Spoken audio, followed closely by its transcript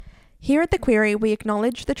Here at the Queerie, we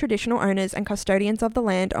acknowledge the traditional owners and custodians of the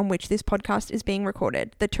land on which this podcast is being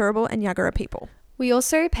recorded, the Turrbal and Yagara people. We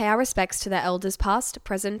also pay our respects to their elders past,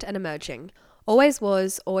 present and emerging. Always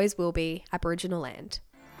was, always will be Aboriginal land.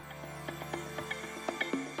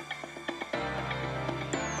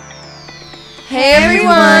 Hey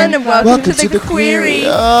everyone, and welcome to the Queerie.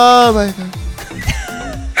 Oh my god.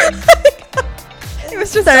 It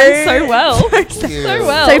was just done so well. So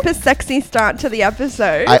well. Super sexy start to the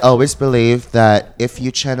episode. I always believe that if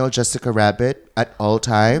you channel Jessica Rabbit at all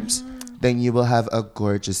times, then you will have a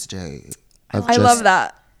gorgeous day. I love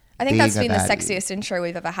that. I think that's being been a the baddie. sexiest intro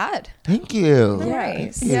we've ever had. Thank you.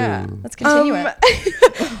 Nice. Thank you. Yeah. Let's continue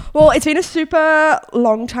it. Well, it's been a super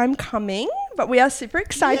long time coming, but we are super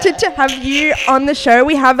excited to have you on the show.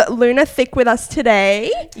 We have Luna Thicc with us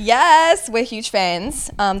today. Yes, we're huge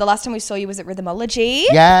fans. The last time we saw you was at Rhythmology.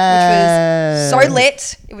 Yes. Which was so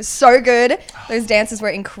lit. It was so good. Those dances were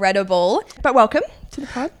incredible. But welcome to the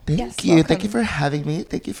pod. Thank Yes, you. Thank welcome. you for having me.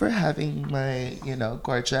 Thank you for having my,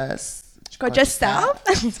 Gorgeous self.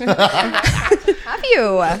 Have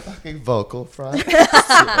you? fucking vocal front.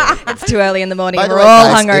 It's too early in the morning. By the We're way,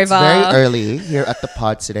 all guys, hungover. it's very early here at the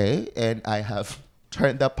pod today, and I have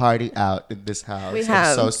turned the party out in this house. We I'm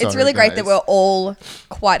have. so It's sorry, It's really great that guys. we're all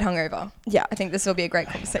quite hungover. Yeah. I think this will be a great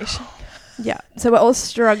conversation. Yeah. So we're all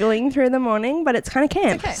struggling through the morning, but it's kind of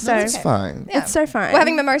camp. Okay. So It's fine. Yeah. it's so fun. We're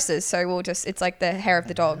having mimosas, so it's like the hair of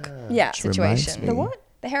the dog Yeah. Which reminds situation. me. The what?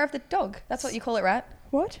 The hair of the dog. That's what you call it, right?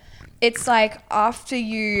 What? It's like after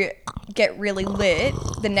you get really lit,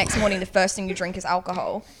 the next morning the first thing you drink is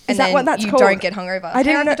alcohol, and that then what that's you called? don't get hungover. I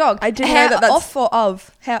didn't hair know- of the dog. I didn't know hair that that's- off or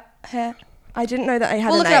of hair. I didn't know that I had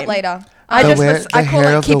We'll a look name. it up later. I The just where- was, I the call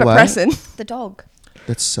hair it of keep the it what? pressing. The dog.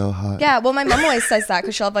 That's so hot. Yeah. Well, my mum always says that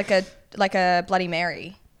because she'll have like a Bloody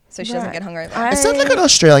Mary, so she doesn't Right. get hungover. It's not like an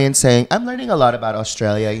Australian saying. I'm learning a lot about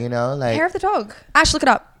Australia, like Hair of the dog. Ash, look it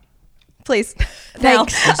up, please. Now.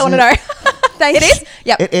 Thanks. I want to know. Thanks. It is.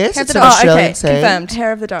 Yep. it is. Hair of It's the an dog. Australian okay. saying. Confirmed.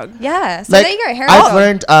 Hair of the dog. Yeah. So Like, there you go. Hair of I've the dog.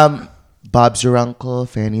 learned Bob's your uncle,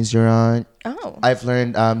 Fanny's your aunt. Oh. I've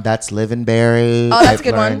learned that's Livenberry. Oh, that's a I've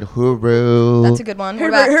good one. learned Hooroo. That's a good one. What Hooroo-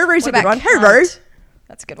 about- Hooroo's what a good about one. Hooroo. cunt?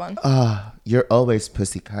 That's a good one. You're always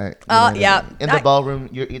pussy cunt. You know what I yeah. mean? In the ballroom,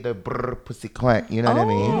 you're either brr pussy cunt. You know what I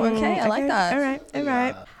mean? Oh, okay. I like that. All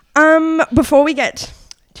right. Before we get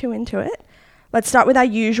too into it, let's start with our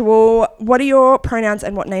usual. What are your pronouns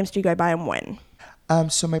and what names do you go by and when?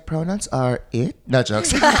 So my pronouns are it. No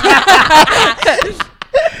jokes.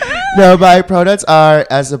 No, my pronouns are,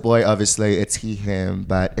 as a boy, obviously it's he, him.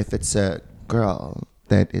 But if it's a girl,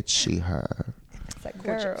 then it's she, her. It's like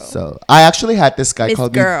girl. So I actually had this guy Miss call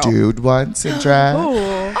Girl. me dude once in drag.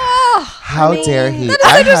 Oh, How dare he? that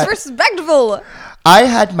I is so had, disrespectful. I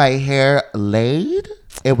had my hair laid.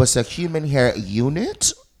 It was a human hair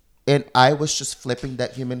unit. And I was just flipping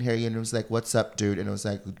that human hair unit. It was like, what's up, dude? And it was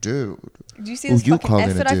like, dude. Do you see Who this you fucking calling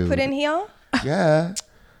a effort I've dude? put in here? Yeah.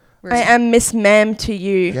 Where I is it? am Miss Ma'am to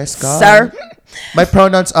you, Yes, God. sir. My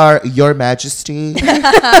pronouns are your majesty,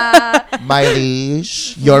 my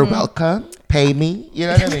liege, you're welcome, pay me. You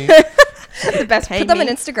know what I mean? the best. Put them on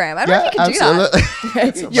Instagram. I don't know if you can do that.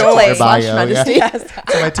 It's on Your my Tinder slash bio, majesty. yeah.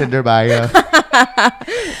 It's on my Tinder bio.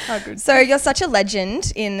 So you're such a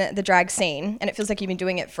legend in the drag scene, and it feels like you've been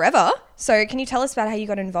doing it forever. So can you tell us about how you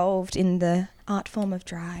got involved in the art form of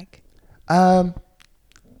drag?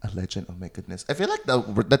 A legend. Oh my goodness. I feel like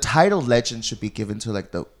the title legend should be given to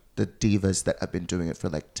like the divas that have been doing it for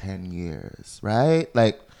like 10 years, right?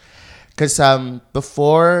 Like, because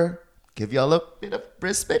before, give y'all a bit of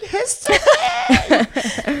Brisbane history.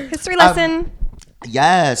 History lesson.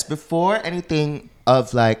 Yes, before anything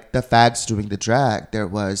of like the fags doing the drag, there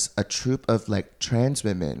was a troupe of like trans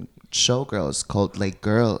women, showgirls called like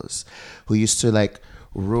Girls, who used to like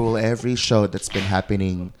rule every show that's been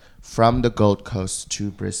happening from the Gold Coast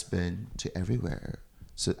to Brisbane to everywhere.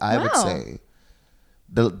 So I would Wow. say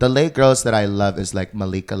the lay girls that I love is like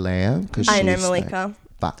Malika Lamb, because I know Malika.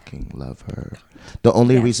 fucking love her. The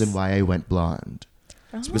only Yes. reason why I went blonde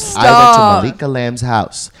was Stop. I went to Malika Lamb's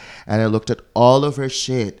house and I looked at all of her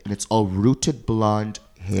shit, and it's all rooted blonde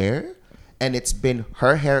hair, and it's been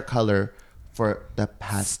her hair color for the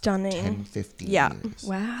past Stunning. 10, 15 Yeah. years.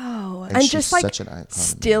 Wow. And And she's just like such an icon.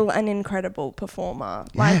 still an incredible performer.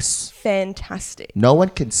 Like Yes. fantastic. No one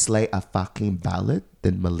can slay a fucking ballad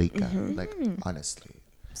than Malika. Like, honestly.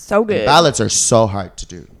 So good. Ballads are so hard to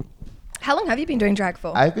do. How long have you been doing drag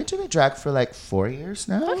for? I've been doing drag for like 4 years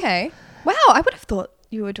now. Okay. Wow, I would have thought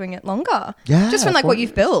you were doing it longer. Yeah, Just from like what 4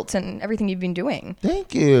 you've built and everything you've been doing.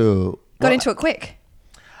 Thank you. Got Well, into it quick.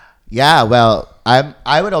 Yeah, well,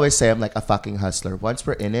 I would always say I'm like a fucking hustler. Once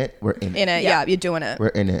we're in it, we're in it. In it, yeah, you're doing it. We're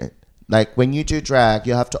in it. Like when you do drag,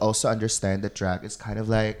 you have to also understand that drag is kind of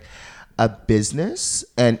like a business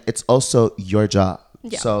and it's also your job.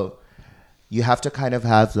 Yeah. So you have to kind of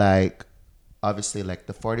have like, obviously like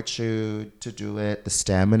the fortitude to do it, the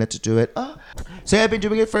stamina to do it. So I've been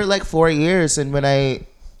doing it for like 4 years. And when I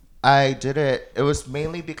did it, it was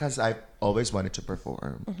mainly because I always wanted to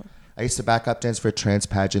perform. I used to back up dance for trans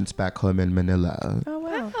pageants back home in Manila. Oh,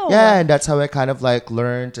 wow. Yeah, and that's how I kind of like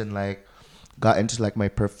learned and like got into like my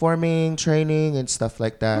performing training and stuff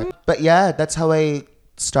like that. But yeah, that's how I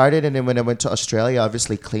started. And then when I went to Australia,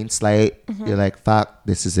 obviously clean slate. You're like, fuck,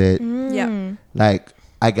 this is it. Yeah. Like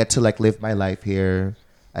I get to like live my life here.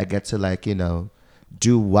 I get to like, you know,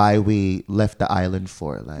 do why we left the island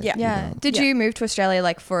for. Like, Yeah. you Yeah. know. Did you move to Australia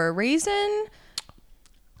like for a reason?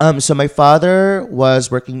 So my father was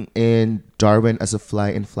working in Darwin as a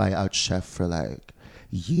fly-in, fly-out chef for like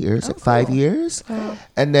years, like 5 years.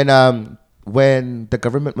 And then when the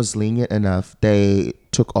government was lenient enough, they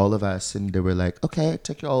took all of us and they were like, okay,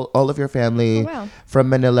 take all of your family from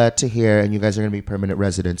Manila to here and you guys are going to be permanent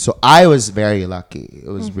residents. So I was very lucky. It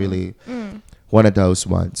was really one of those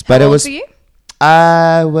ones. But How it old was, were you?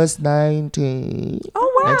 I was 19.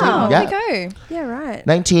 Oh, wow. 19, There yeah. you go. Yeah, right.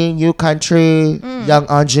 19, new country, young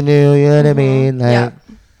ingenue, you know what I mean? Like,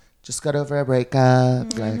 just got over a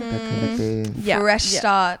breakup, like that kind of thing. Yeah. Fresh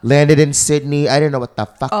start. Landed in Sydney. I didn't know what the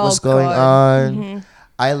fuck was going God. on.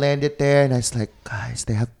 I landed there and I was like, guys,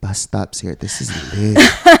 they have bus stops here. This is lit.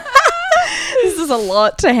 This is a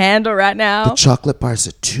lot to handle right The now. chocolate bars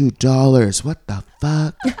are $2. What the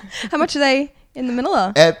fuck? How much are they in the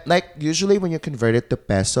Manila? And, like, usually when you convert it to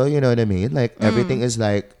peso, you know what I mean? Like, everything is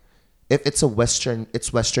like, if it's Western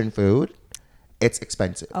food, it's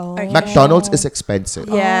expensive. Oh. Okay. McDonald's is expensive.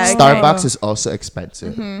 Yeah, okay. Starbucks is also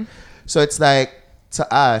expensive. So it's like, to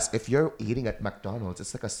us, if you're eating at McDonald's,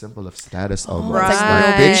 it's like a symbol of status almost. It's like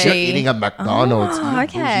Like, real bitch, you're bougie. eating at McDonald's. Oh, You're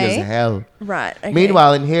okay. bougie as hell. Right. Okay.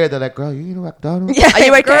 Meanwhile, in here, they're like, girl, you eat at McDonald's? Are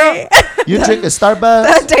you okay? You drink a Starbucks?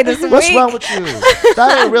 Third day this What's week. wrong with you?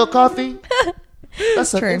 That ain't real coffee? That's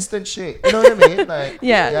some True. instant shit. You know what I mean? Like,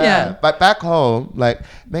 Yeah. But back home, like,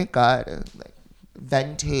 thank God, like,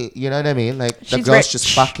 venti. You know what I mean? Like, the She's girls rich.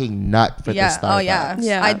 just fucking nut for the Starbucks. Oh yeah.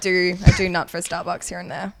 Yeah. I do nut for Starbucks here and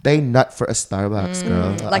there. They nut for a Starbucks,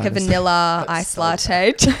 girl. Like a honestly. vanilla That's ice so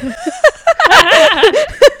latte.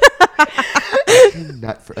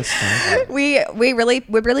 Nut for a Starbucks.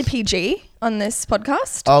 we're really PG on this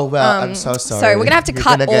podcast. Oh, well, I'm so sorry. So we're gonna have to You're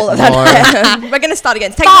cut gonna all get of that. more- We're gonna start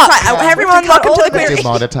again. Take Fuck. this right. Everyone, welcome to the Queerie.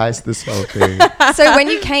 Demonetize this whole thing. So when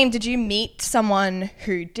you came, did you meet someone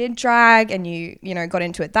who did drag and you know got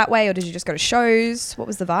into it that way, or did you just go to shows? What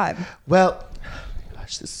was the vibe? Well,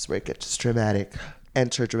 gosh, this is where it gets dramatic.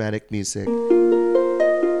 Enter dramatic music.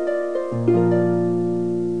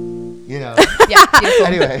 You know. Yeah, beautiful.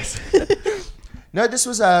 Anyways. No, this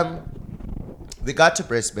was we got to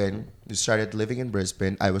Brisbane. We started living in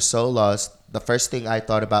Brisbane. I was so lost. The first thing I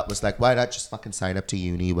thought about was like, why not just fucking sign up to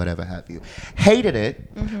uni, whatever have you. Hated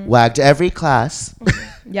it. Wagged every class.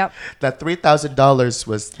 Yep. That $3,000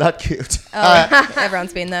 was not cute. Oh,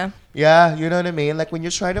 everyone's been there. Yeah, you know what I mean? Like when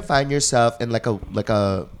you're trying to find yourself in like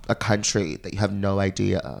a country that you have no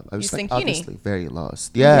idea of. I was You like think uni? obviously very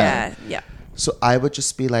lost. Yeah. Yeah. So I would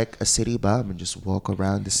just be like a city bum and just walk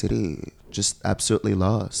around the city, just absolutely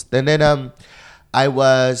lost. And then I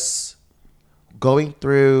was going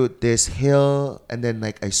through this hill and then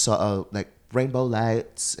like I saw like rainbow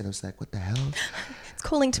lights and I was like, what the hell? It's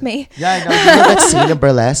calling to me. Yeah, I know. You know that scene in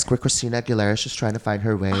Burlesque where Christina Aguilera's just trying to find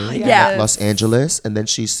her way Yeah. in Los Angeles, and then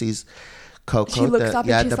she sees Coco, She looks up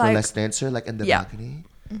and she's the like- burlesque dancer, like in the Yeah. balcony.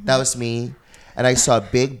 That was me, and I saw a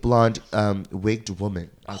big blonde wigged woman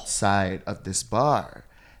outside of this bar,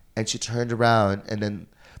 and she turned around, and then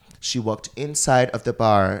she walked inside of the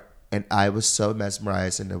bar, and I was so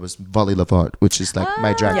mesmerized, and it was Volley Levant, which is like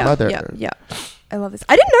my drag Yeah. mother. Yeah. I love this.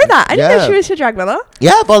 I didn't know that. I didn't know Yeah. she was your drag mother.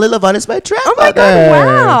 Yeah, Volley Levant is my drag Oh my God,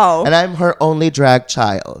 mother. wow. And I'm her only drag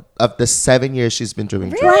child of the 7 years she's been doing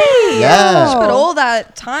drag. Right. Yeah. She put all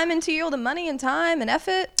that time into you, all the money and time and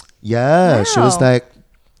effort. Yeah, she was Wow. like,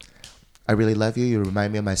 I really love you. You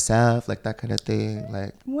remind me of myself, like that kind of thing.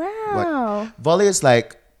 Like, Wow. Volley is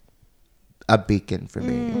like a beacon for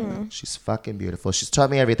me. She's fucking beautiful. She's taught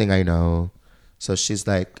me everything I know. So she's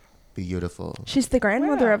like beautiful. She's the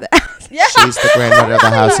grandmother of the house. Yeah. She's the grandmother of the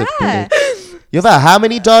house of Yeah. Queerie. You have how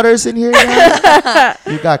many daughters in here? Now?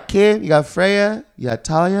 You got Kim, you got Freya, you got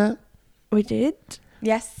Talia. We did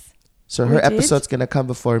Yes. So We her did. episode's gonna come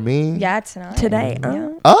before me. Yeah, tonight. today. Yeah.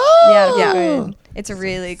 Oh. Yeah, Yeah. good. It's a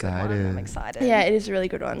really good one. I'm excited. Yeah, it is a really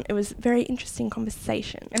good one. It was a very interesting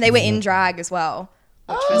conversation. And they were in drag as well.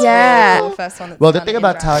 which was Yeah. really cool. First one. That's Well, the done thing in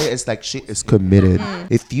about drag. Talia is like she is committed.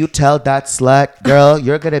 If you tell that slut, girl,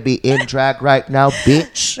 you're gonna be in drag right now,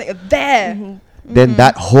 bitch, Like, there. then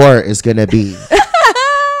that whore is gonna be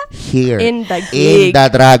here In the in gig. the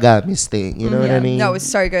draga, Miss Thing. You know what I mean? No, it was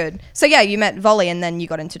so good. So yeah, you met Volley and then you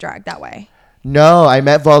got into drag that way. No, I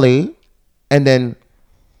met Volley, and then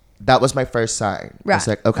that was my first sign. I was Right.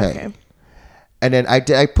 like, okay. And then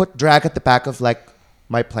I put drag at the back of like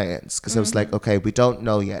my plans because I was like, okay, we don't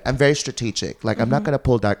know yet. I'm very strategic. Like I'm not gonna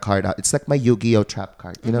pull that card out. It's like my Yu-Gi-Oh trap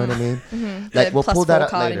card. You know what I mean? Like The we'll pull that +4 out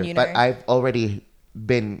card later. and you But know. I've already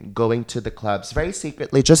been going to the clubs very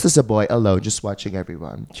secretly, just as a boy, alone, just watching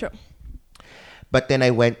everyone. Sure. But then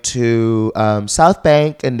I went to South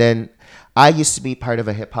Bank, and then I used to be part of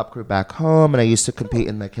a hip hop crew back home, and I used to compete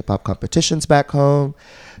in like hip hop competitions back home.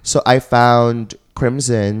 So I found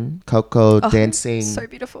Crimson Coco dancing so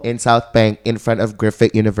beautiful. in South Bank in front of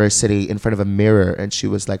Griffith University in front of a mirror, and she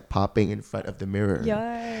was like popping in front of the mirror.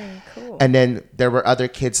 Yeah, cool. And then there were other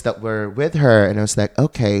kids that were with her, and I was like,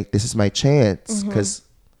 okay, this is my chance because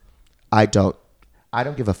I don't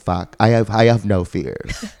give a fuck. I have no fear.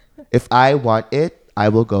 If I want it, I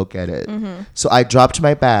will go get it. So I dropped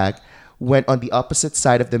my bag, went on the opposite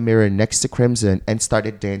side of the mirror next to Crimson, and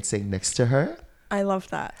started dancing next to her. I love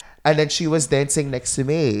that. And then she was dancing next to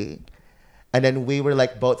me. And then we were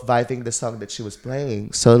like both vibing the song that she was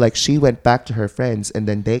playing. So like she went back to her friends, and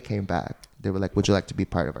then they came back. They were like, would you like to be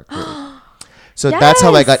part of our crew? So that's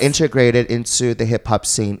how I got integrated into the hip hop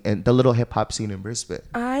scene and the little hip hop scene in Brisbane.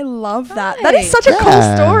 I love that. That is such a cool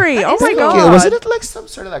Yeah. story. Oh my Thank god. you. Wasn't it like some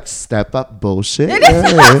sort of like step up bullshit? It is.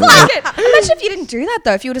 I like it. Imagine if you didn't do that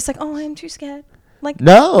though. If you were just like, oh, I'm too scared. Like,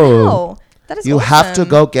 No. that is You have to awesome.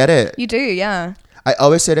 go get it. You do, yeah. I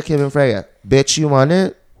always say to Kim and Freya, bitch, you want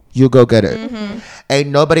it? You go get it. Ain't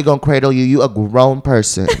nobody gonna cradle you. You a grown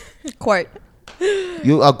person. Quote.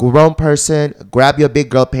 You a grown person. Grab your big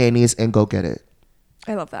girl panties and go get it.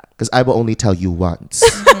 I love that. Because I will only tell you once.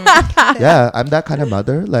 Yeah, I'm that kind of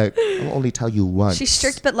mother. Like, I will only tell you once. She's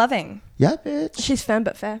strict but loving. Yeah, bitch. She's firm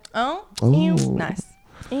but fair. Oh, Ooh. nice.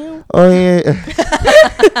 Ew. Oh, yeah.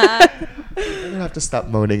 We're gonna have to stop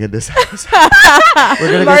moaning in this house.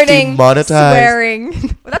 We're gonna get Moaning, demonetized. swearing.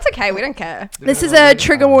 Well, that's okay. We don't care. This is a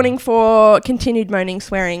trigger warning for continued moaning,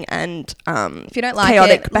 swearing, and If you don't like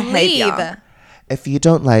chaotic it, behavior. leave. If you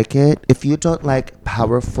don't like it, if you don't like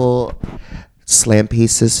powerful slam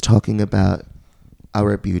pieces talking about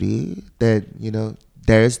our beauty, then, you know,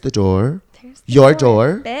 there's the door. There's the Your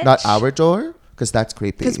door, door, bitch. not our door, because that's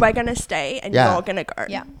creepy. Because we're gonna stay and Yeah. you're gonna go.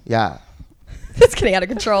 Yeah. Yeah. It's getting out of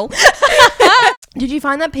control. Did you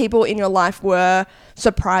find that people in your life were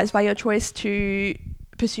surprised by your choice to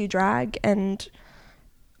pursue drag and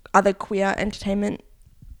other queer entertainment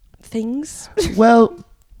things? Well,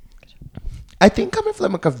 I think coming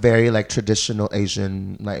from like a very like traditional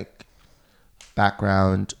Asian like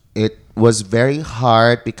background, it was very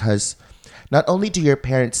hard because not only do your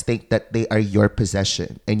parents think that they are your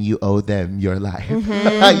possession and you owe them your life,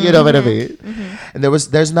 you know what I mean? And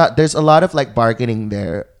there's a lot of like bargaining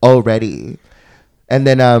there already, and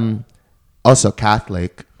then also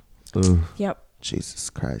Catholic. Ooh, Yep. Jesus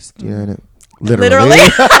Christ, you know what I mean? Literally.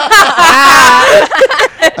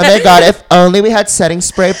 Oh my God, if only we had setting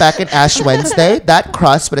spray back in Ash Wednesday, that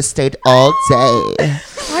cross would have stayed all day.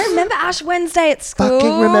 I remember Ash Wednesday at school.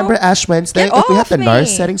 Fucking remember Ash Wednesday? Get If we had off the me.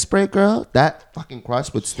 NARS setting spray, girl, that fucking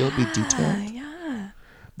cross would still be detailed. Yeah.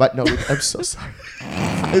 But no, I'm so sorry.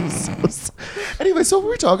 I'm so sorry. Anyway, so what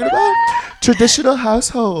were we talking about? Traditional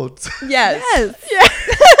households. Yes.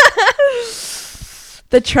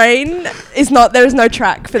 The train is not. There is no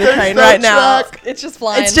track for the train no right now. track. It's just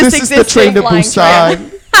flying. It's just This is the train to flying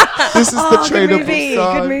Busan. This is the train to good movie.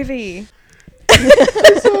 Busan. Good movie.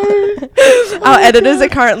 Our editors are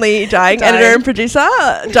currently dying. Dying. Editor and producer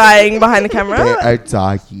dying behind the They camera. are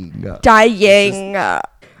dying. Dying.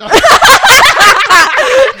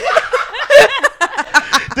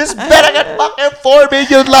 This better get fucking 4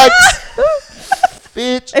 million likes.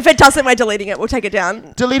 Bitch. If it doesn't, we're deleting it. We'll take it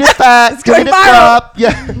down. Delete it fast. going Delete it viral. flop.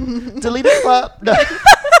 Yeah. Delete it flop. No.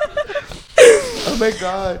 Oh my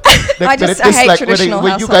God. I hate traditional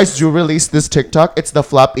when you guys do release this TikTok, it's the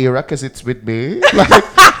flop era because it's with me.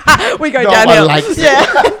 Like, We go no downhill. one likes Yeah.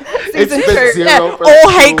 it. It's Season been 2. 0 Yeah. for All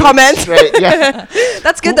 2 hate comments. straight. Yeah.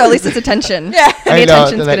 That's good though. At least it's attention. Yeah. Any I know.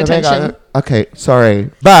 attention's They're good like, oh my attention. God. Okay, sorry.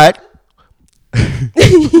 But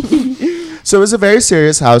so it was a very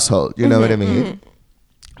serious household, you know what I mean?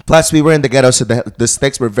 Plus we were in the ghetto, so the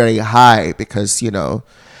stakes were very high because, you know,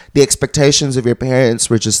 the expectations of your parents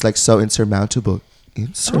were just like so insurmountable.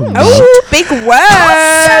 Oh, big words.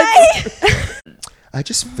 I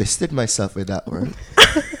just fisted myself with that word.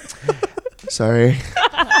 Sorry.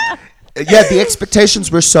 Yeah, the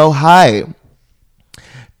expectations were so high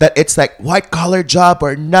that it's like white collar job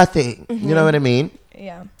or nothing. You know what I mean?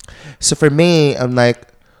 Yeah. So for me, I'm like,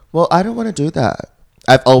 well, I don't want to do that.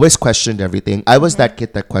 I've always questioned everything. I was that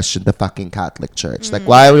kid that questioned the fucking Catholic Church. Like,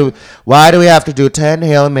 why do we have to do 10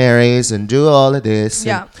 Hail Marys and do all of this?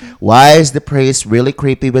 Yeah. And why is the priest really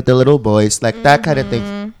creepy with the little boys? Like, that kind of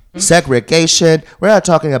thing. Segregation. We're not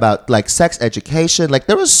talking about, like, sex education. Like,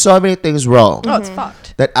 there was so many things wrong. Oh, it's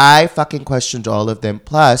fucked. That I fucking questioned all of them.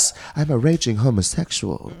 Plus, I'm a raging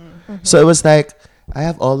homosexual. So it was like, I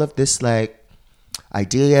have all of this, like,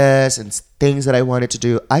 ideas and things that I wanted to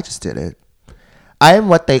do. I just did it. I am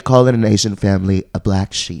what they call in an Asian family a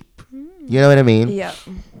black sheep. You know what I mean? Yeah.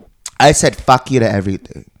 I said fuck you to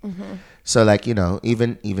everything. So like, you know,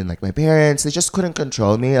 even like my parents, they just couldn't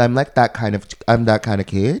control me. I'm that kind of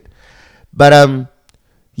kid. But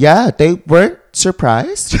yeah, they weren't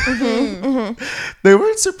surprised. They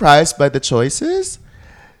weren't surprised by the choices.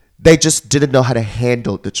 They just didn't know how to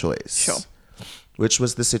handle the choice. Sure. Which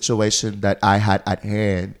was the situation that I had at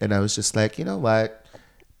hand. And I was just like, you know what?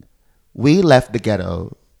 We left the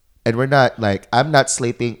ghetto, and we're not like, I'm not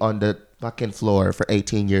sleeping on the fucking floor for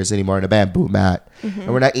 18 years anymore on a bamboo mat. And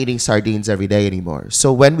we're not eating sardines every day anymore.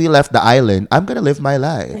 So when we left the island, I'm going to live my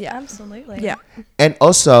life. Yeah, absolutely. Yeah. And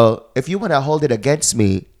also, if you want to hold it against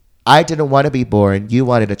me, I didn't want to be born. You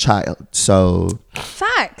wanted a child. So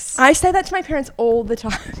Facts. I say that to my parents all the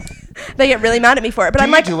time. They get really mad at me for it. But do I'm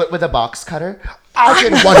you like, do it with a box cutter? I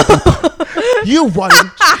didn't want to be. You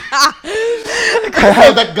wanted. I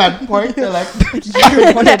held that gunpoint. They're like,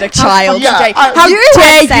 You wanted a child. Yeah, Jay. I- how You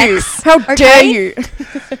dare had you? sex. How Okay? dare you?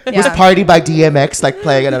 It was Party by DMX, like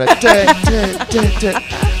playing it. I'm like,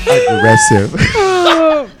 aggressive.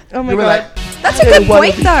 Oh my You were god. like, That's a good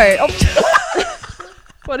point, though. Oh,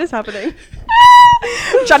 What is happening?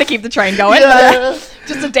 I'm trying to keep the train going. yeah.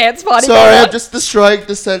 Just a dance party. Sorry, going on. I'm just destroying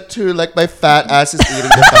the set too. Like my fat ass is eating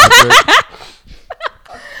the fabric.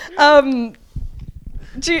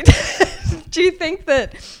 Do you think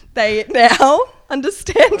that they now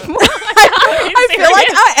understand more? I feel like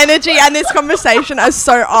our energy and this conversation are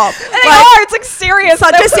so up. it's like serious.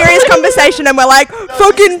 Such a serious conversation, and we're like,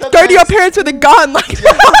 fucking go to your parents with a gun. Like,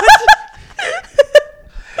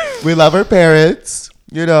 We love our parents.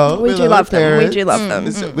 You know, we do love them. We parents. do love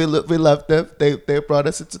them. We love them. They brought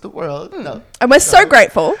us into the world. No, And we're so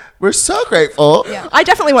grateful. we're so grateful. Yeah. I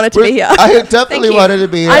definitely wanted to be here. I definitely you. wanted to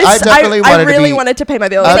be here. I I really wanted to pay my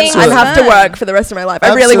bills Absolutely. and have to work for the rest of my life.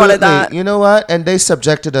 I really wanted that. Absolutely. You know what? And they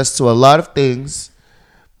subjected us to a lot of things.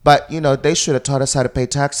 But you know, they should have taught us how to pay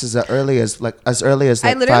taxes as early as like I 5 literally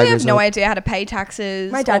years have no old. idea how to pay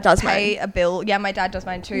taxes. My dad or does pay mine. a bill. Yeah, my dad does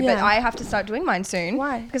mine too. But Yeah. I have to start doing mine soon.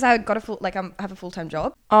 Why? Because I got I have a full-time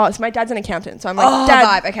job. Oh, so my dad's an accountant, so I'm like, Oh,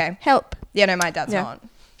 Dad, vibe. Okay. help. Yeah, no, my dad's Yeah. not.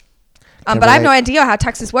 Yeah, But I have but no idea how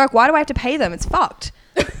taxes work. Why do I have to pay them? It's fucked.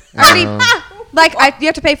 I already, you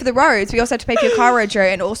have to pay for the roads. We also have to pay for your car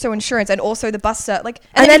roadshow and also insurance and also the bus. Like,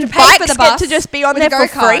 And you then have to pay for bikes the bus get to just be on with there a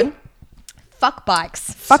for go-kart. free? Fuck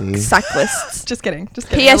bikes. Fuck See? cyclists. Just kidding. PSA,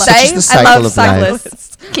 It's just the I love cycle of life.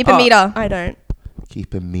 cyclists. Keep a meter. I don't.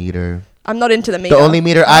 Keep a meter. I'm not into the meter. The only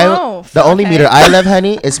meter okay. meter I love,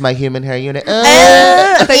 honey, is my human hair unit.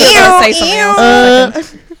 I thought you were going to say something else. for a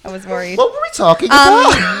second. I was worried. What were we talking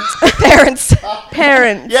about? Parents.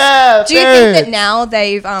 parents. Yeah. Do you think that parents. now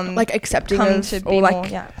they've Like accepting come of, to or be like, more?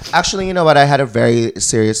 Yeah. Actually, you know what? I had a very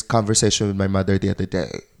serious conversation with my mother the other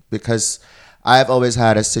day because I've always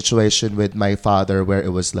had a situation with my father where it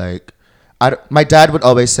was like, my dad would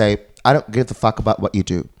always say, I don't give a fuck about what you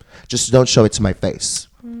do. Just don't show it to my face.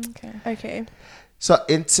 Okay. So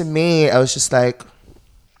to me, I was just like,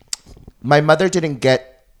 my mother didn't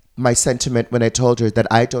get my sentiment when I told her that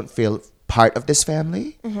I don't feel part of this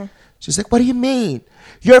family. She's like, what do you mean?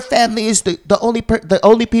 Your family is the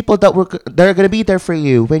only people that are gonna be there for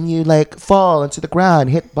you when you like fall into the ground,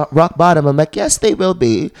 hit rock bottom. I'm like, yes, they will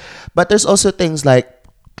be, but there's also things like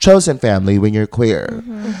chosen family when you're queer,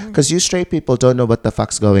 because you straight people don't know what the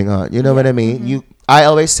fuck's going on. You know what I mean? I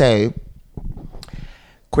always say,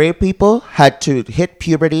 queer people had to hit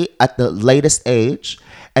puberty at the latest age,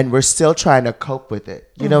 and we're still trying to cope with it.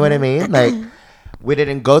 You know what I mean? Like, we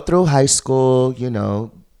didn't go through high school, you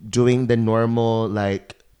know, doing the normal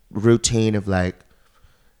like routine of like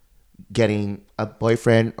getting a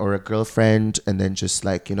boyfriend or a girlfriend and then just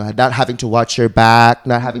like, you know, not having to watch your back,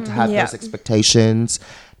 not having to have Yeah. those expectations,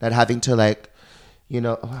 not having to like, you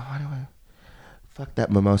know, fuck, that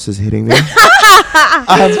mimosa's hitting me.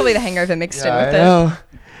 That's probably the hangover mixed in I with it. know.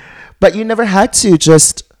 But you never had to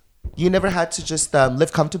just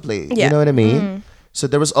live comfortably. Yeah. You know what I mean? So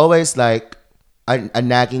there was always like a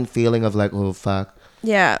nagging feeling of like, oh fuck,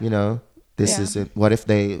 Yeah. you know, this Yeah. isn't. What if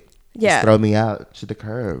they Yeah. just throw me out to the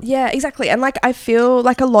curb? Yeah, exactly. And like I feel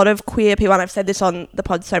like a lot of queer people, and I've said this on the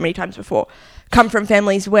pod so many times before, come from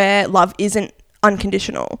families where love isn't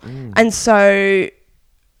unconditional. And so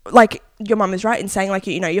like your mum is right in saying like,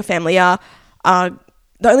 you know, your family are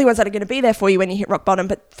the only ones that are going to be there for you when you hit rock bottom.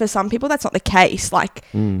 But for some people that's not the case. Like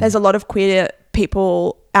there's a lot of queer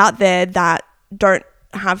people out there that don't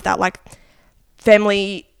have that, like their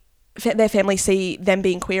family see them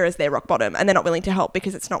being queer as their rock bottom, and they're not willing to help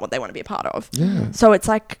because it's not what they want to be a part of. Yeah. So it's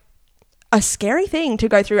like a scary thing to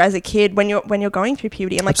go through as a kid when you're going through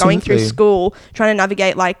puberty and like going through Absolutely. school, trying to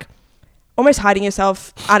navigate like almost hiding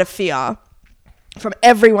yourself out of fear from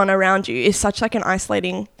everyone around you is such like an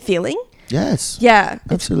isolating feeling. Yes. Yeah,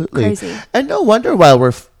 it's Absolutely. crazy. And no wonder why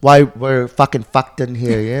we're fucking fucked in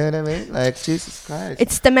here. You know what I mean? Like, Jesus Christ.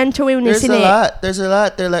 It's the mental illness, There's isn't a it? lot. There's a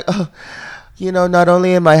lot. They're like, oh, you know, not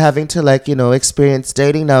only am I having to like, you know, experience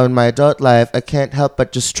dating now in my adult life, I can't help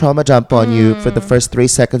but just trauma jump on you for the first 3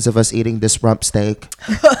 seconds of us eating this rump steak.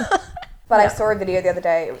 But I saw a video the other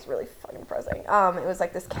day. It was really fucking depressing. It was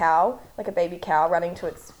like this cow, like a baby cow, running to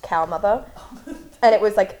its cow mother, and it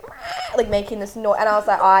was like making this noise. And I was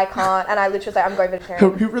like, I can't. And I literally was like, I'm going Are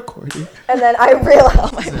vegetarian. we recording? And then I realized,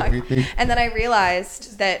 oh my Everything. And then I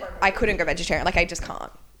realized that I couldn't go vegetarian. Like I just can't.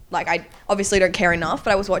 Like I obviously don't care enough,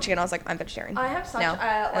 but I was watching it and I was like, I'm vegetarian. I have such now. a,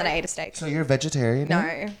 And then I like- ate a steak. So you're a vegetarian? now?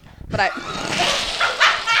 No, but I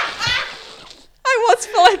was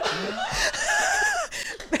for like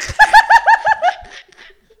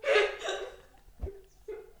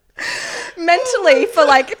mentally for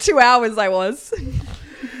like 2 hours I was.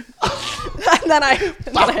 And then I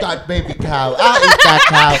Fuck that baby cow. I'll eat that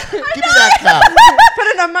cow. Give me that cow. Put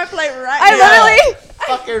it on my plate right I now. literally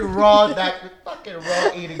fucking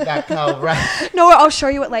raw eating that cow right. No, I'll show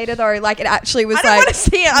you it later though. Like it actually was I don't like wanna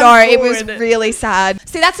see it. No, I'm it was bored. really sad.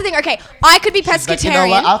 See, that's the thing. Okay, I could be She's like, pescatarian. you know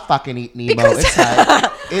what? I'll fucking eat Nemo. Because- It's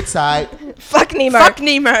alright. It's alright. Fuck Nemo. Fuck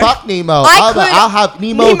Nemo. Fuck Nemo. I could- I'll have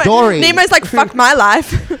Nemo Dory. Nemo's like, fuck my life.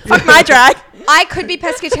 Fuck my drag. I could be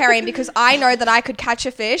pescatarian because I know that I could catch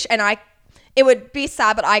a fish and it would be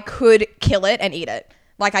sad, but I could kill it and eat it.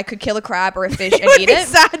 Like I could kill a crab or a fish and eat it.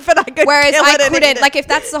 sad, but I could Whereas kill I it and eat couldn't. it. Like if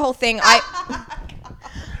that's the whole thing, but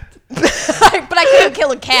I couldn't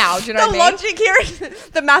kill a cow. Do you know the what I mean? logic here is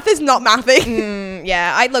the math is not mathing.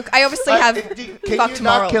 Yeah. I obviously have Can fucked you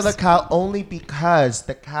not morals. kill a cow only because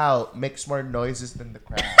the cow makes more noises than the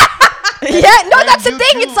crab? Yeah, no, And that's the you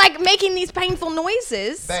thing. do- It's like making these painful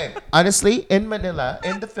noises. Babe, honestly, in Manila,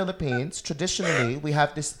 in the Philippines, traditionally, we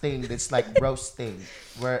have this thing that's like roasting,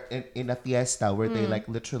 where in a fiesta, where they like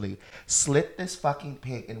literally slit this fucking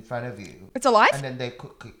pig in front of you. It's alive? And then they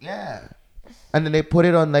cook it, yeah. And then they put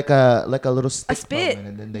it on like a little stick spit. moment,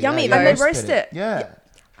 and then they, Yummy, yeah, though. And they roast it. Yeah.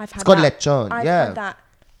 I've had It's called that. lechon. I've yeah. had that.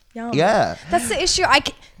 Yum. Yeah. That's the issue.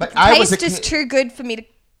 But the I was a taste is kid- too good for me to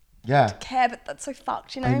Yeah. care, but that's so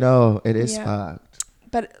fucked, you know? I know. It is Yeah. fucked.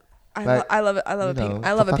 But I But, love it. I love a you pig. know,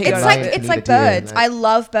 I love the a pig. fucking It's over like lion it. it's need like a deer, birds. like- I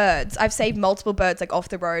love birds. I've saved multiple birds like off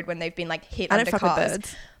the road when they've been like hit I under don't fuck with cars.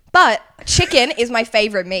 birds. But chicken is my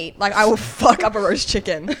favorite meat. Like I will fuck up a roast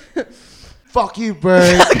chicken. Fuck you,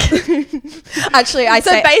 bird. Actually, I So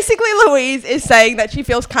say basically, Louise is saying that she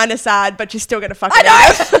feels kind of sad, but she's still gonna fuck it I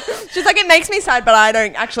out. She's like, it makes me sad, but I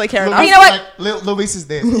don't actually care enough. Louise You know is like, Louise is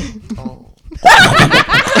this. Oh.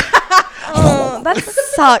 Oh, that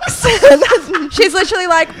sucks. She's literally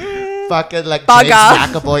like, Fucking like Bugger.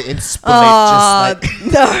 James McAvoy in Split,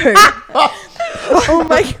 just like no. Oh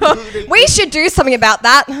my god. we should do something about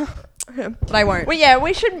that. But I won't. Well, yeah,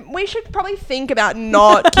 we should probably think about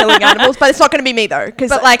not killing animals, but it's not going to be me though, because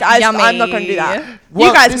But, like yummy. I'm not going to do that. Well,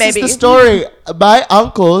 you guys this maybe. is the story. My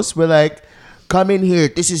uncles were like, "Come in here.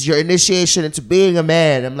 This is your initiation into being a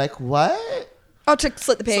man." I'm like, "What?" Oh, to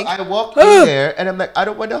slit the pig. So I walk in there and I'm like, "I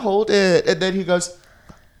don't want to hold it." And then he goes,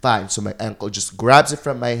 "Fine." So my uncle just grabs it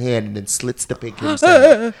from my hand and then slits the pig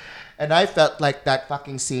himself. And I felt like that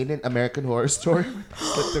fucking scene in American Horror Story where they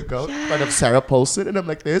slit the goat in front of Sarah Paulson, and I'm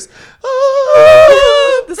like this.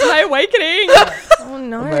 This is my awakening. oh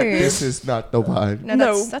no. I'm like, this is not the one. No,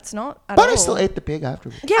 No. that's not at But all. I still ate the pig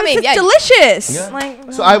afterwards. Yeah, I mean, it's yeah. delicious. Yeah.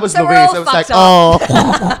 Like, So I was So we're Louise. all I was like, fucked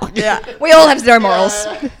oh. Yeah. we all have zero morals.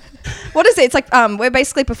 What is it? It's like we're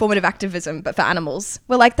basically performative activism, but for animals.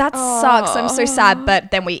 We're like, that sucks. I'm so sad, but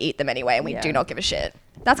then we eat them anyway, and we do not give a shit.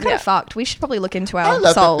 That's kind of fucked. We should probably look into I our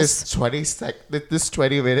love that souls. this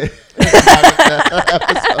 20 minute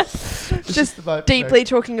episode. It's Just about deeply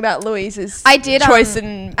talking about Louise's I did choice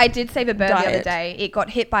I did save a bird the other diet. day. It got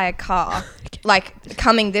hit by a car. like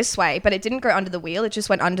coming this way, but it didn't go under the wheel. It just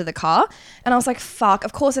went under the car. And I was like, fuck,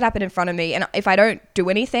 of course it happened in front of me. And if I don't do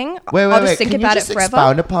anything, I'll just think about it forever.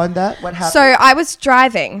 Expound upon that? What happened? So I was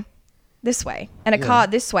driving this way and a car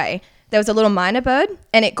this way. There was a little minor bird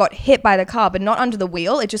and it got hit by the car, but not under the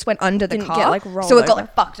wheel. It just went under the car. Get, like, rolled so it got over.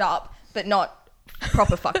 like fucked up, but not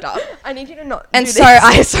proper fucked up. I need you to not. And do so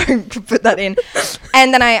this. I put that in.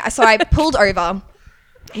 And then I pulled over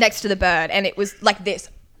next to the bird and it was like this.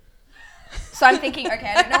 So I'm thinking,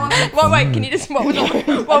 okay, I don't know Well, wait, can you just what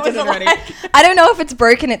was it like? I don't know if it's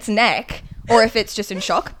broken its neck or if it's just in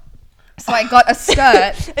shock. So I got a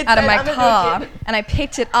skirt out of my car and I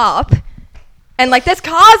picked it up. And like there's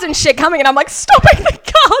cars and shit coming and I'm like stopping the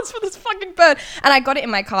cars for this fucking bird. And I got it in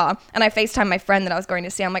my car and I FaceTimed my friend that I was going to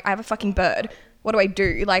see. I'm like, I have a fucking bird. What do I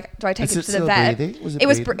do? Like, do I take it to the vet?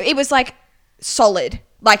 It was like solid.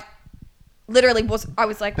 Like literally I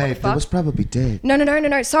was like, what the fuck? It was probably dead.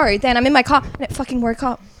 No. Sorry. Then I'm in my car and it fucking woke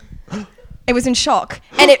up. It was in shock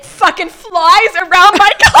and it fucking flies around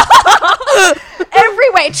my car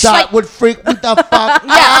everywhere. It's That like, would freak me the fuck out.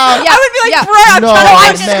 I would be like, bro,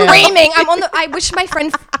 I'm screaming. I'm on the. I wish my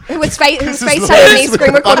friend who was FaceTiming me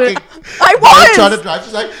scream recorded. I was trying to drive.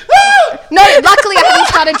 She's like, no. Luckily, I hadn't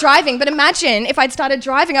started driving. But imagine if I'd started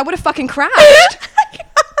driving, I would have fucking crashed.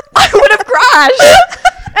 I would have crashed.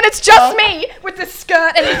 And it's just me with this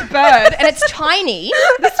skirt and this bird, and it's tiny.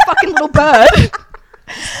 This fucking little bird.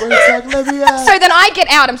 Like, let me out. So then I get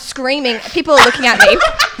out, I'm screaming. People are looking at me.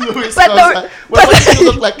 Louise But goes no- like, what do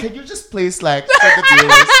you look like? Can you just please like for the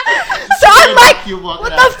viewers? So I'm like, you walking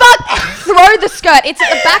what out. the fuck? Throw the skirt. It's at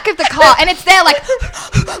the back of the car, and it's there like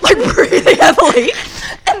breathing heavily.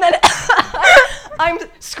 And then I'm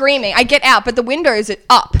screaming. I get out, but the windows are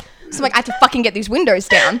up. So I'm like, I have to fucking get these windows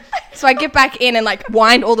down. So I get back in and like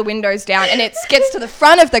wind all the windows down, and it gets to the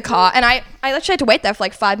front of the car, and I literally had to wait there for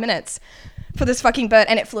like 5 minutes for this fucking bird,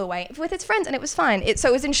 and it flew away with its friends, and it was fine. So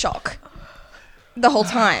it was in shock the whole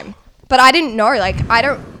time. But I didn't know, like, I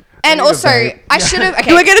don't... And also, I should have...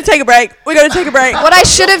 Okay, We're going to take a break. What I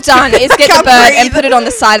should have done is get the bird and put it on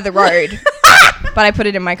the side of the road. But I put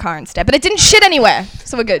it in my car instead. But it didn't shit anywhere,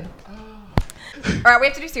 so we're good. All right, we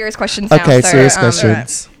have to do serious questions now. Okay, so, serious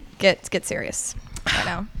questions. Get serious right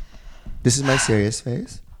now. This is my serious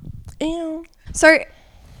face. Ew. So...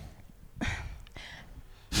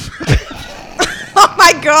 Oh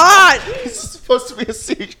my god! This is supposed to be a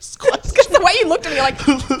serious question. Because the way you looked at me, you're like...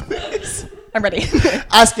 I'm ready.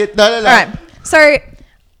 Ask it. No. All right. So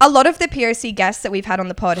a lot of the POC guests that we've had on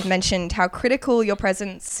the pod have mentioned how critical your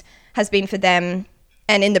presence has been for them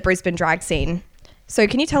and in the Brisbane drag scene. So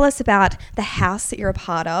can you tell us about the house that you're a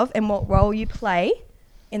part of and what role you play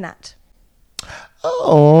in that?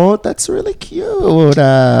 Oh, that's really cute.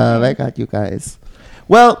 I got you guys.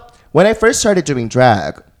 Well, when I first started doing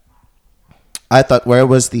drag, I thought, where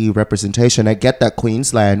was the representation? I get that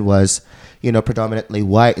Queensland was, predominantly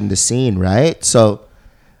white in the scene, right? So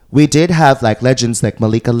we did have like legends like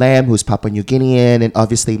Malika Lamb, who's Papua New Guinean, and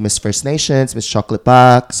obviously Miss First Nations, Miss Chocolate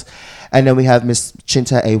Box. And then we have Miss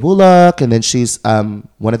Chinta A. Wulok, and then she's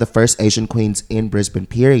one of the first Asian queens in Brisbane,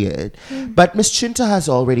 period. But Miss Chinta has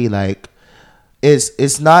already like,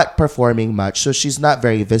 is not performing much, so she's not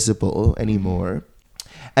very visible anymore.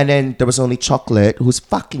 And then there was only Chocolate, who's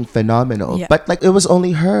fucking phenomenal. Yeah. But like it was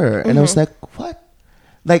only her. And I was like, what?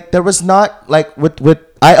 Like there was not like with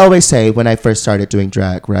I always say when I first started doing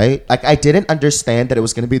drag, right? Like I didn't understand that it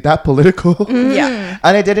was gonna be that political. Yeah.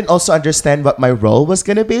 And I didn't also understand what my role was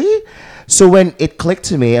gonna be. So when it clicked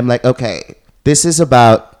to me, I'm like, okay, this is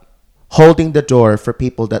about holding the door for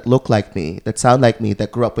people that look like me, that sound like me,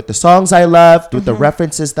 that grew up with the songs I loved, with the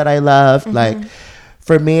references that I loved. Like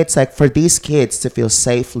for me, it's like for these kids to feel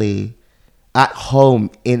safely at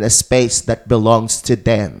home in a space that belongs to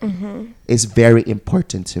them is very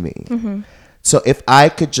important to me. So if I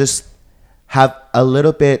could just have a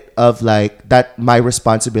little bit of like that, my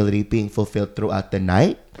responsibility being fulfilled throughout the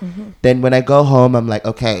night, then when I go home, I'm like,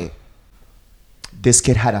 okay, this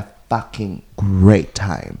kid had a fucking great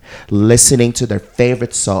time listening to their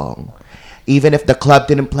favorite song. Even if the club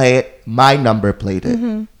didn't play it, my number played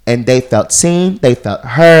it. And they felt seen, they felt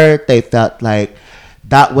heard, they felt like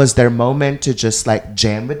that was their moment to just like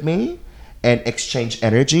jam with me and exchange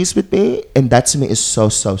energies with me. And that to me is so,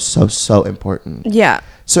 so, so, so important. Yeah.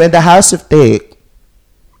 So in the House of Thicc,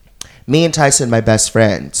 me and Tyson, my best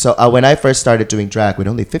friend. So when I first started doing drag with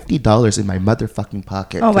only $50 in my motherfucking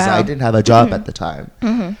pocket, because I didn't have a job at the time.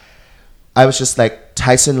 I was just like,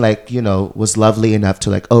 Tyson, like, was lovely enough to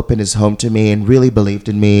like open his home to me and really believed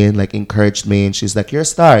in me and like encouraged me. And she's like, you're a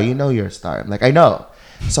star. You're a star. I'm like, I know.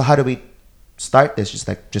 So how do we start this? She's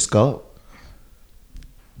like, just go.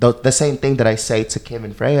 the same thing that I say to Kim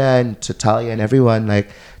and Freya and to Talia and everyone, like,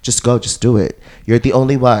 just go, just do it. You're the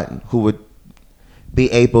only one who would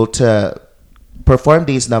be able to perform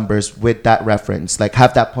these numbers with that reference, like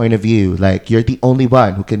have that point of view. Like, you're the only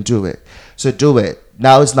one who can do it. So do it.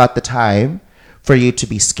 Now is not the time for you to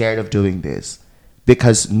be scared of doing this,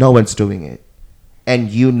 because no one's doing it. And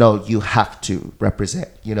you know you have to represent,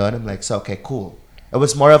 you know? And I'm like, so, okay, cool. It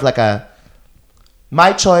was more of like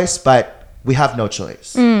my choice, but we have no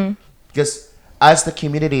choice. Because as the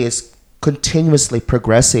community is continuously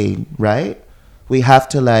progressing, right? We have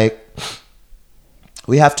to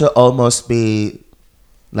almost be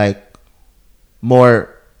like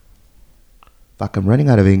more, fuck, I'm running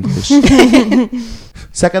out of English.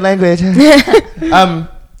 Second language.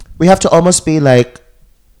 We have to almost be like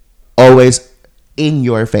always in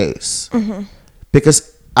your face.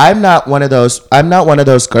 Because I'm not one of those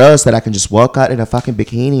girls that I can just walk out in a fucking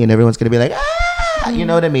bikini and everyone's gonna be like, ah, you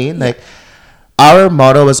know what I mean? Like, our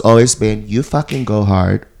motto has always been, you fucking go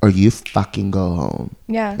hard or you fucking go home.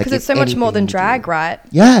 Yeah, because Like, it's so much more than anything you drag, do. right?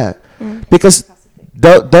 Yeah, because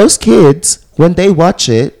those kids, when they watch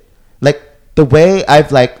it, like the way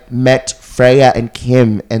I've like met Freya and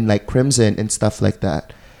Kim and like Crimson and stuff like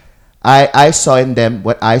that, I saw in them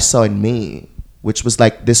what I saw in me, which was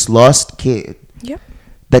like this lost kid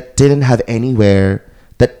that didn't have anywhere,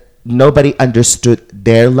 that nobody understood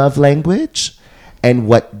their love language and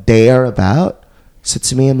what they are about. So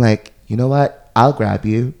to me, I'm like, you know what? I'll grab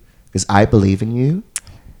you because I believe in you.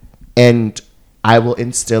 And I will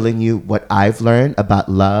instill in you what I've learned about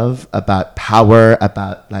love, about power,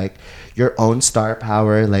 about like your own star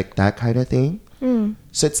power, like that kind of thing.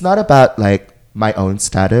 So it's not about like my own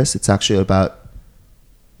status. It's actually about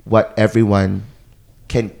what everyone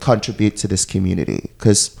can contribute to this community.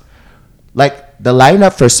 Because like the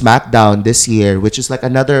lineup for SmackDown this year, which is like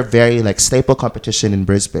another very like staple competition in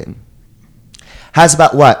Brisbane, has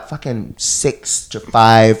about what? Fucking 6 to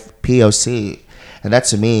 5 POC. And that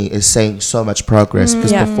to me is saying so much progress.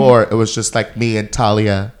 Because before it was just like me and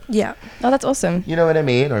Talia. Yeah. Oh, that's awesome. You know what I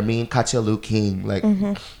mean? Or me and Katya Lu King, like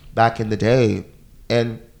back in the day.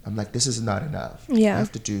 And I'm like, this is not enough. Yeah. I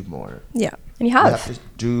have to do more. Yeah. And you I have. have to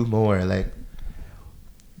do more. Like,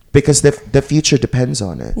 because the future depends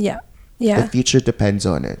on it. Yeah. The Yeah. future depends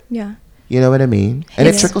on it. Yeah. You know what I mean? And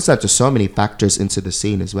it Yeah. trickles down to so many factors into the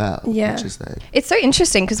scene as well. Yeah. Which is like, It's so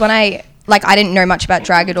interesting because when I didn't know much about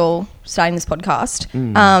drag at all starting this podcast.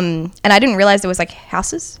 And I didn't realize there was like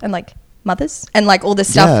houses and like mothers and like all this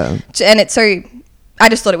stuff. And it's so, I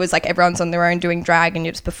just thought it was like everyone's on their own doing drag and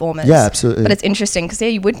you're just performers. Yeah, absolutely. But it's interesting because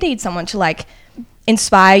you would need someone to like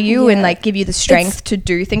inspire you and like give you the strength to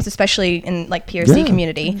do things, especially in like POC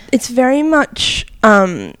community. It's very much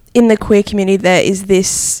in the queer community there is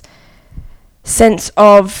this sense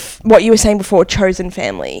of what you were saying before, chosen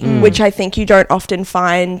family, which I think you don't often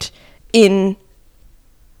find in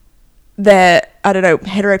the, I don't know,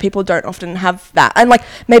 hetero people don't often have that. And like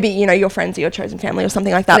maybe, you know, your friends are your chosen family or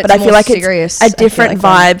something like that. But But I it's feel more like serious, it's a I feel different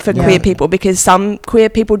like, vibe for queer people because some queer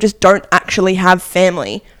people just don't actually have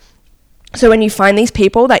family. So when you find these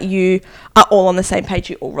people that you are all on the same page,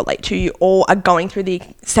 you all relate to, you all are going through the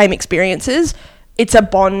same experiences, it's a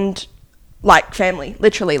bond like family,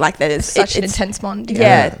 literally. Like there's Such an intense bond.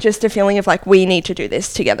 Yeah, just a feeling of like we need to do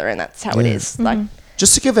this together, and that's how it is. Like,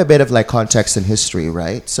 just to give a bit of like context and history,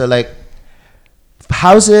 right? So like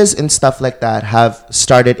houses and stuff like that have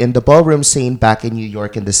started in the ballroom scene back in New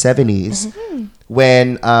York in the 70s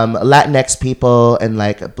when Latinx people and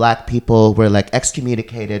like black people were like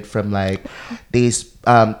excommunicated from like these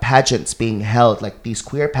pageants being held, like these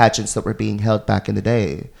queer pageants that were being held back in the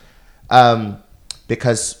day,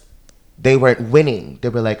 because they weren't winning. They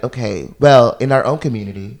were like, okay, well, in our own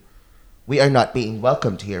community, we are not being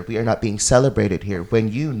welcomed here. We are not being celebrated here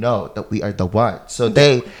when you know that we are the one. So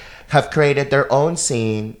they have created their own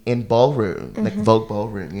scene in ballroom, like Vogue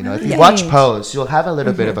Ballroom. You know, if you watch Pose, you'll have a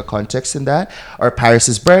little bit of a context in that. Or Paris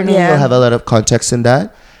is Burning, you'll have a lot of context in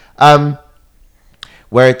that.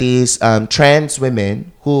 Where these trans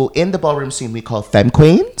women, who in the ballroom scene we call femme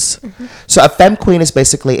queens. So a femme queen is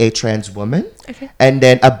basically a trans woman. And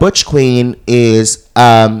then a butch queen is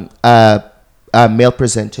a male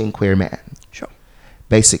presenting queer man. Sure.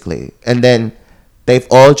 Basically. And then they've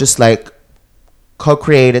all just like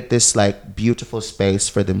co-created this like beautiful space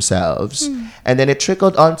for themselves. And then it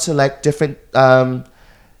trickled onto like different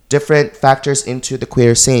factors into the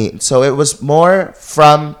queer scene. So it was more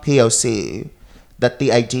from POC that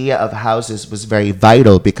the idea of houses was very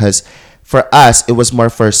vital, because for us it was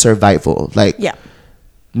more for survival. Like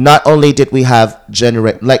not only did we have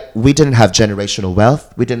we didn't have generational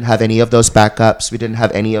wealth, we didn't have any of those backups, we didn't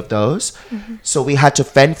have any of those. So we had to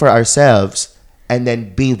fend for ourselves and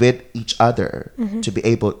then be with each other to be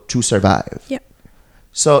able to survive. Yep.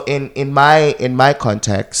 So in my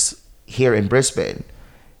context here in Brisbane,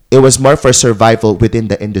 it was more for survival within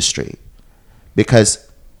the industry, because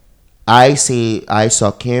I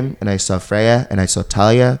saw Kim and I saw Freya and I saw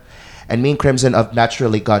Talia, and me and Crimson have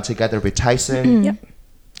naturally gone together with Tyson. Yep.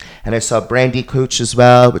 And I saw Brandy Cooch as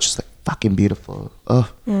well, which is like fucking beautiful.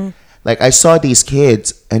 Oh, like I saw these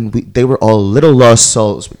kids, and they were all little lost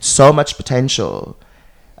souls with so much potential.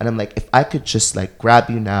 And I'm like, if I could just like grab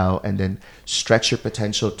you now and then stretch your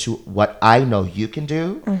potential to what I know you can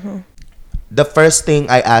do. The first thing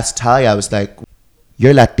I asked Talia, I was like,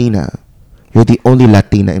 "You're Latina. You're the only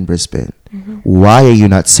Latina in Brisbane. Why are you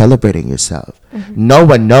not celebrating yourself? No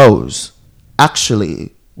one knows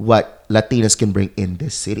actually what Latinas can bring in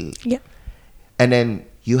this city." Yeah. And then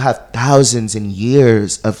you have thousands and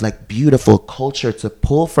years of like beautiful culture to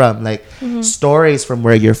pull from, like stories from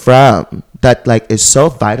where you're from that like is so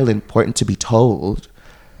vital and important to be told.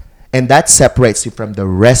 And that separates you from the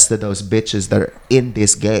rest of those bitches that are in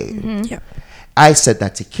this game. Yeah. I said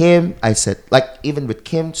that to Kim. I said, like, even with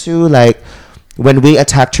Kim too, like when we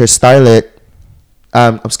attacked her starlet,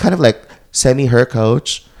 I was kind of like her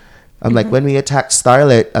coach. I'm like, when we attacked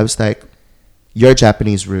Starlet, I was like, your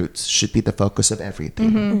Japanese roots should be the focus of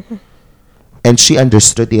everything. And she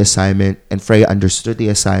understood the assignment, and Freya understood the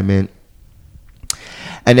assignment.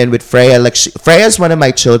 And then with Freya, like Freya's one of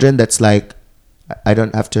my children that's like, I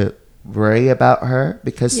don't have to worry about her,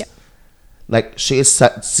 because like she is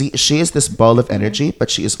this ball of energy, but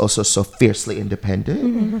she is also so fiercely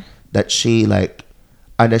independent that she like,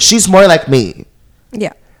 and she's more like me.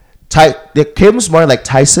 Yeah. The Kim's more like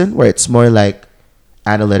Tyson, where it's more like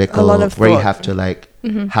analytical, A lot of where you thought. have to like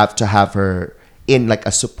have her in like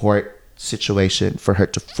a support situation for her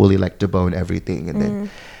to fully like debone everything,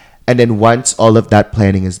 and then once all of that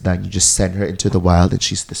planning is done, you just send her into the wild, and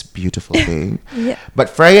she's this beautiful thing. But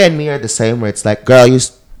Freya and me are the same, where it's like, girl, you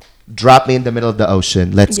drop me in the middle of the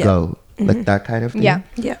ocean, let's go, like that kind of thing.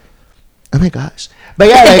 Yeah. Oh my gosh. But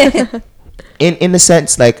yeah, like in a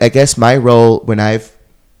sense, like I guess my role when I've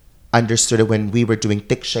understood it, when we were doing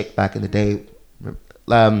Thick Shake back in the day,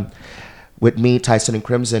 with me, Tyson, and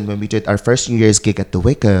Crimson, when we did our first New Year's gig at the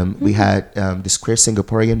Welccome, we had this queer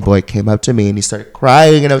Singaporean boy came up to me and he started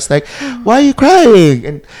crying, and I was like, "Why are you crying?"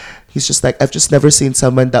 And he's just like, "I've just never seen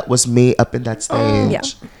someone that was me up in that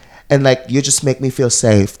stage." And like, you just make me feel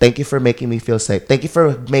safe. Thank you for making me feel safe. Thank you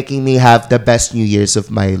for making me have the best New Year's of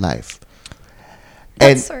my life.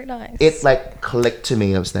 That's so nice. It like clicked to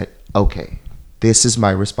me. I was like, okay, this is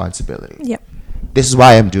my responsibility. Yeah. This is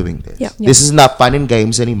why I'm doing this. Yeah. This is not fun and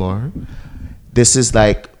games anymore. This is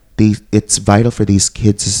like it's vital for these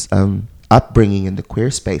kids' upbringing in the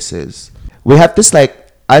queer spaces. We have this like,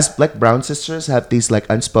 as like brown sisters have these like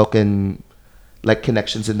unspoken like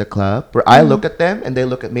connections in the club where I look at them and they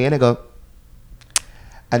look at me and I go,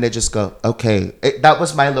 and they just go, okay. That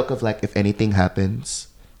was my look of like, if anything happens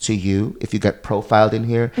to you, if you get profiled in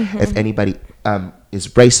here, if anybody is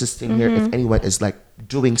racist in here, if anyone is like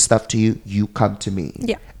doing stuff to you, you come to me.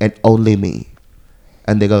 Yeah. And only me.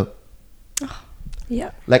 And they go,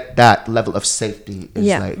 Yeah. like that level of safety is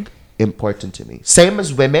Yeah. like important to me. Same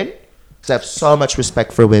as women, because I have so much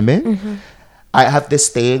respect for women. I have this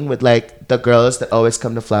thing with like the girls that always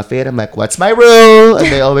come to Fluffy, and I'm like, what's my rule? And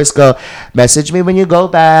they always go, message me when you go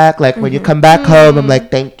back, like when you come back home. I'm like,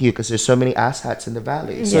 thank you, because there's so many asshats in the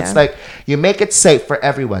valley. So it's like, you make it safe for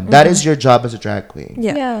everyone. That is your job as a drag queen.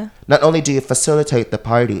 Yeah. Not only do you facilitate the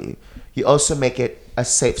party, you also make it a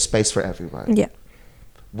safe space for everyone. Yeah.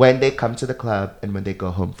 When they come to the club and when they go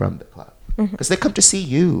home from the club. Because they come to see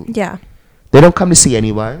you. Yeah. They don't come to see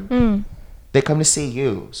anyone. They come to see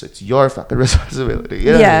you. So it's your fucking responsibility.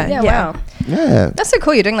 You know what I mean? Yeah, wow. Yeah. That's so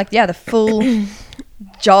cool. You're doing like, the full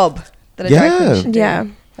job that a drag queen should do. Yeah.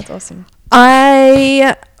 That's awesome.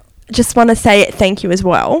 I just want to say thank you as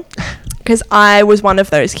well, because I was one of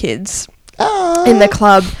those kids in the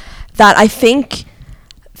club that I think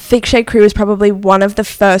Thick Shade Crew was probably one of the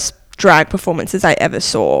first drag performances I ever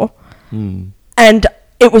saw. And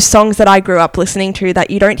it was songs that I grew up listening to that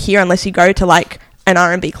you don't hear unless you go to like an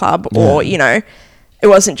R&B club or, you know, it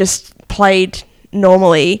wasn't just played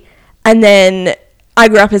normally. And then I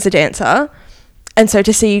grew up as a dancer. And so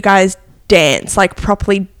to see you guys dance, like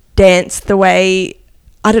properly dance the way,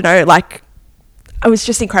 I don't know, like it was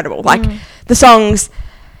just incredible. Like the songs,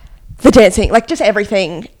 the dancing, like just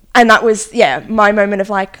everything. And that was, my moment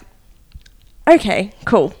of like, okay,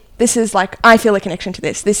 cool. This is like, I feel a connection to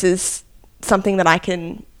this. This is something that I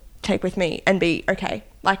can take with me and be okay.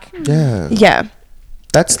 Like, yeah.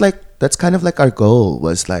 That's kind of like our goal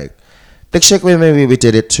was like, Thicc Chick, maybe we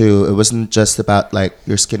did it too. It wasn't just about like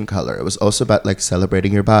your skin color. It was also about like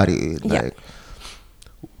celebrating your body. Like,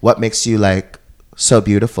 what makes you like so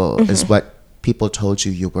beautiful is what people told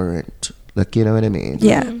you weren't. Like, you know what I mean?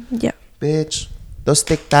 Yeah. Yeah. Bitch, those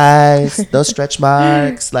thick thighs, those stretch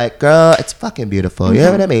marks, like, girl, it's fucking beautiful. You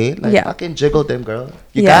know what I mean? Like, fucking jiggle them, girl.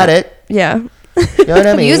 You got it. Yeah. You know what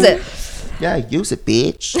I mean? Use it. Yeah, use it,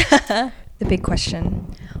 bitch. The big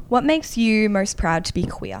question. What makes you most proud to be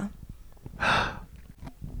queer?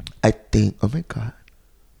 I think, oh my God.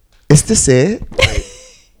 Is this it?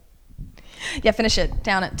 Yeah, finish it.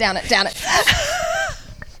 Down it.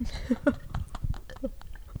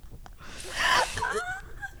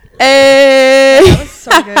 That was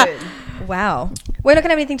so good. Wow. We're not going to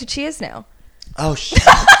have anything to cheers now. Oh, shit.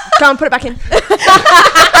 Go on, put it back in.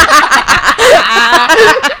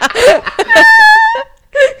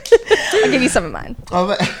 I'll give you some of mine. Oh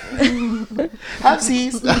my.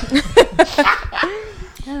 Hapsies.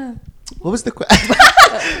 What was the question?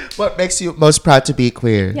 What makes you most proud to be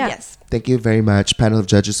queer? Yeah. Yes. Thank you very much, panel of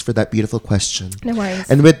judges, for that beautiful question. No worries.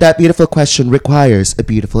 And with that beautiful question requires a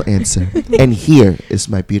beautiful answer. And here is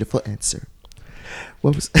my beautiful answer.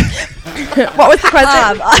 What was What was the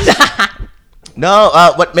question? No,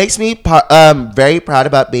 what makes me very proud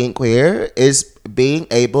about being queer is being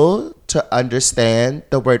able to understand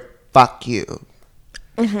the word fuck you.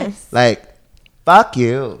 Like, fuck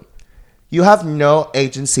you. You have no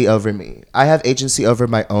agency over me. I have agency over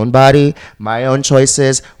my own body, my own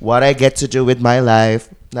choices, what I get to do with my life.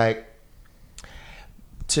 Like,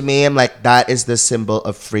 to me, I'm like, that is the symbol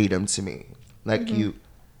of freedom to me. Like, you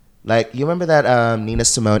remember that Nina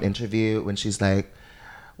Simone interview when she's like,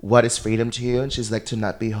 what is freedom to you? And she's like, to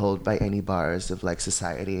not be held by any bars of like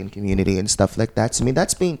society and community and stuff like that. To me,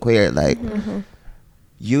 that's being queer. Like,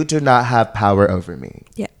 you do not have power over me.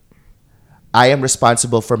 Yeah. I am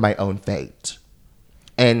responsible for my own fate.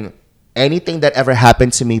 And anything that ever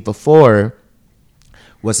happened to me before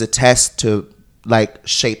was a test to like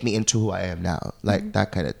shape me into who I am now. Like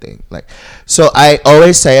that kind of thing. Like, so I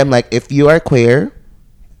always say, I'm like, if you are queer,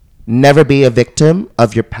 never be a victim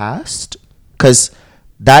of your past, because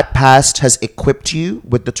that past has equipped you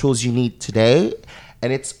with the tools you need today.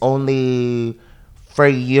 And it's only for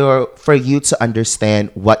you to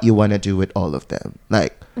understand what you want to do with all of them.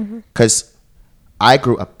 Like, because I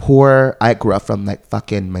grew up poor. I grew up from like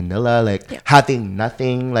fucking Manila, like having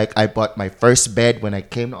nothing. Like, I bought my first bed when I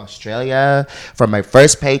came to Australia from my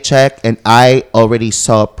first paycheck, and I already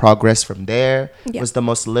saw progress from there. It was the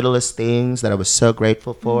most littlest things that I was so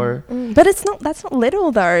grateful for. But that's not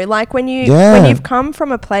little though. Like when you've come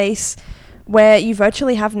from a place where you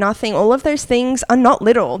virtually have nothing, all of those things are not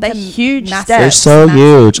little. They're huge steps. They're so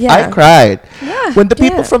huge. Yeah. I cried. Yeah. When the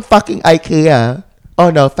people from fucking IKEA,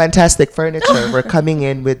 Fantastic Furniture, were coming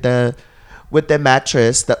in with the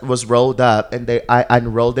mattress that was rolled up, and I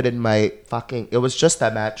unrolled it in my fucking, it was just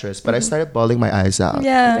that mattress, but I started bawling my eyes out.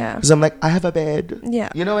 Yeah. Because I'm like, I have a bed. Yeah.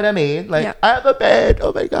 You know what I mean? Like, I have a bed.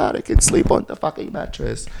 Oh my God, I can sleep on the fucking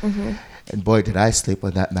mattress. And boy, did I sleep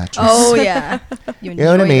on that mattress. Oh, yeah. You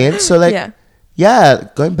know what I mean? So like,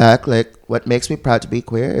 going back, like, what makes me proud to be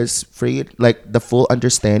queer is like the full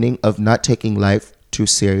understanding of not taking life too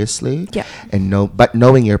seriously. And but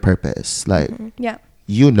knowing your purpose. Like,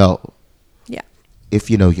 you know. Yeah. If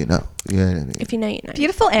you know, you know. You know what I mean? If you know, you know.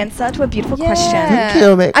 Beautiful answer to a beautiful question. Thank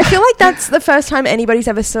you, mate. I feel like that's the first time anybody's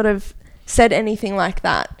ever sort of said anything like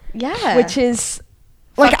that. Yeah. Which is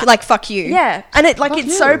like fuck you. Yeah. And it like Fuck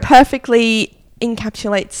you. so perfectly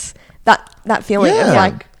encapsulates that feeling of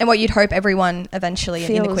like, and what you'd hope everyone eventually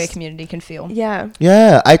in the Feels- queer community can feel.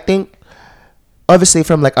 Yeah, I think obviously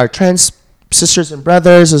from like our trans sisters and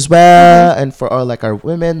brothers as well, and for all like our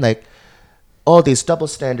women, like all these double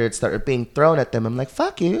standards that are being thrown at them, I'm like,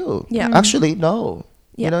 fuck you. Yeah. Actually, no.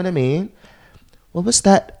 Yeah. You know what I mean? What was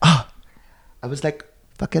that? I was like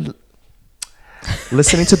fucking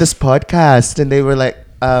listening to this podcast, and they were like,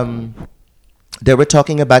 they were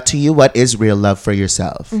talking about, to you, what is real love for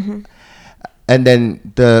yourself? And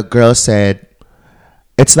then the girl said,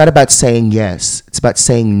 it's not about saying yes. It's about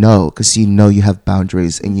saying no, because you know you have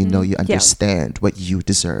boundaries, and you know you understand what you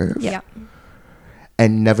deserve. Yeah.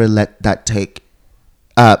 And never let that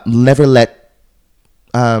never let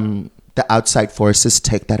the outside forces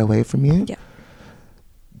take that away from you. Yeah.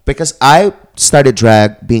 Because I started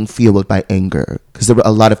drag being fueled by anger, because there were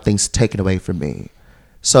a lot of things taken away from me.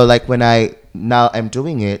 So like when I'm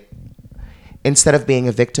doing it, instead of being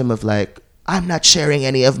a victim of like, I'm not sharing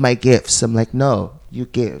any of my gifts, I'm like, no, you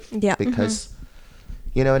give. Yeah. Because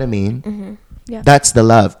You know what I mean? Mm-hmm. Yeah. That's the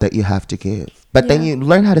love that you have to give. But then you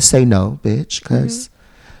learn how to say no, bitch, because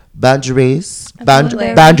boundaries,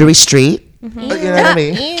 Absolutely. boundary street. You know what I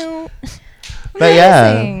mean? But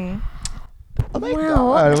yeah. Amazing. Oh my Wow.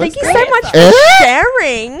 God. Thank you what's so that? much for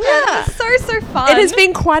sharing. Yeah, so fun. It has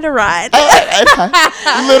been quite a ride.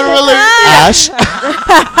 Literally. Ash.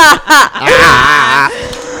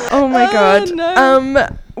 Oh my god. no.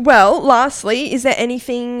 Well, lastly, is there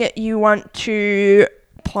anything you want to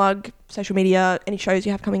plug? Social media, any shows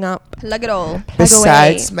you have coming up? Plug it all.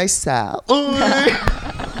 Besides myself.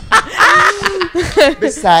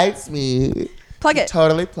 Besides me. Plug it.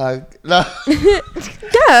 Totally plug. No.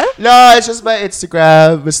 Yeah. No, it's just my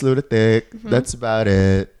Instagram, Miss Luna Thicc. That's about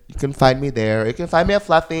it. You can find me there. You can find me at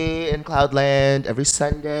Fluffy in Cloudland every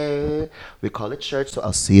Sunday. We call it church, so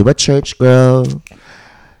I'll see you at church, girl.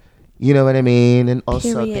 You know what I mean? And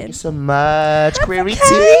also, thank you Period. so much, Queerie T.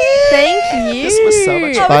 Thank you. This was so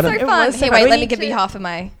much Oh, fun. it was so It fun. was so Here, fun. wait, We let me need give to- you half of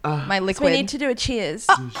my my So liquid. we need to do a cheers.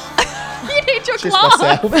 You need your Cheers glass.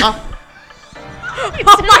 myself.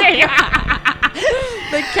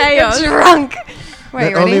 The chaos. You're drunk. Wait, Not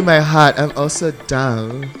you only ready? am I hot, I'm also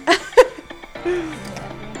dumb.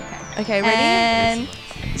 Okay, ready? And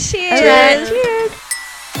cheers. Cheers.